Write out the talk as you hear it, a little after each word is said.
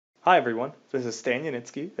Hi everyone, this is Stan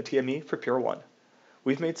Yanitsky, a TME for Pure1.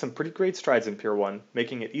 We've made some pretty great strides in Pure1,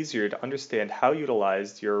 making it easier to understand how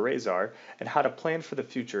utilized your arrays are and how to plan for the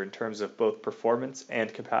future in terms of both performance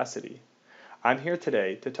and capacity. I'm here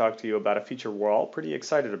today to talk to you about a feature we're all pretty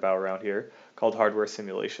excited about around here called hardware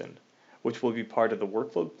simulation, which will be part of the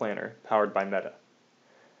workload planner powered by Meta.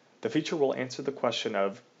 The feature will answer the question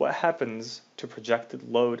of what happens to projected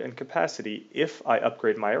load and capacity if I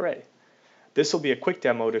upgrade my array. This will be a quick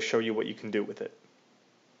demo to show you what you can do with it.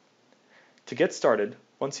 To get started,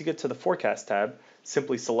 once you get to the Forecast tab,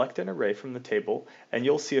 simply select an array from the table and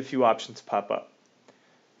you'll see a few options pop up.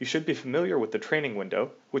 You should be familiar with the training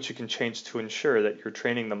window, which you can change to ensure that you're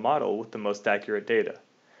training the model with the most accurate data.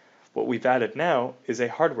 What we've added now is a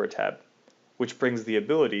Hardware tab, which brings the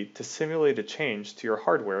ability to simulate a change to your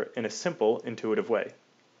hardware in a simple, intuitive way.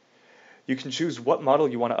 You can choose what model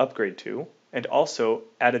you want to upgrade to, and also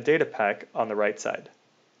add a data pack on the right side.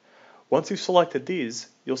 Once you've selected these,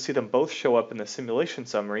 you'll see them both show up in the simulation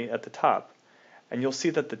summary at the top, and you'll see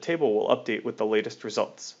that the table will update with the latest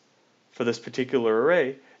results. For this particular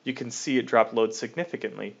array, you can see it dropped load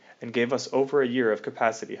significantly and gave us over a year of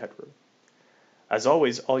capacity headroom. As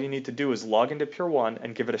always, all you need to do is log into Pure1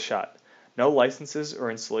 and give it a shot. No licenses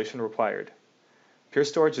or installation required. Pure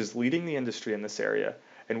Storage is leading the industry in this area,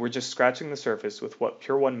 and we're just scratching the surface with what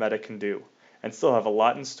Pure1 Meta can do, and still have a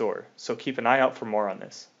lot in store, so keep an eye out for more on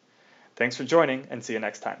this. Thanks for joining, and see you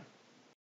next time.